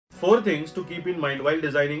4 things to keep in mind while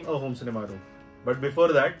designing a home cinema room. But before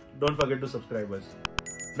that, don't forget to subscribe us.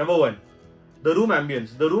 Number 1. The room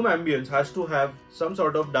ambience. The room ambience has to have some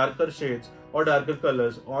sort of darker shades or darker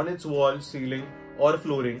colors on its walls, ceiling or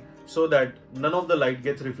flooring so that none of the light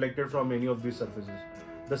gets reflected from any of these surfaces.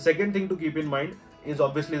 The second thing to keep in mind is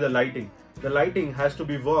obviously the lighting. The lighting has to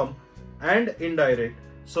be warm and indirect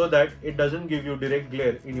so that it doesn't give you direct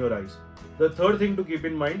glare in your eyes. The third thing to keep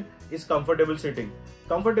in mind is comfortable sitting.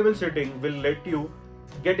 Comfortable sitting will let you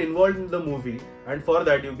get involved in the movie, and for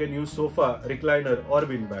that you can use sofa, recliner or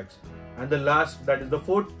beanbags. And the last, that is the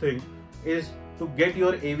fourth thing, is to get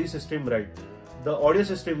your AV system right. The audio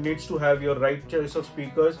system needs to have your right choice of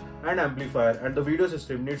speakers and amplifier, and the video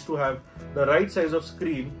system needs to have the right size of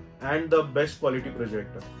screen and the best quality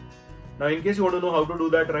projector. Now in case you want to know how to do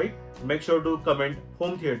that right, make sure to comment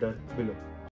home theater below.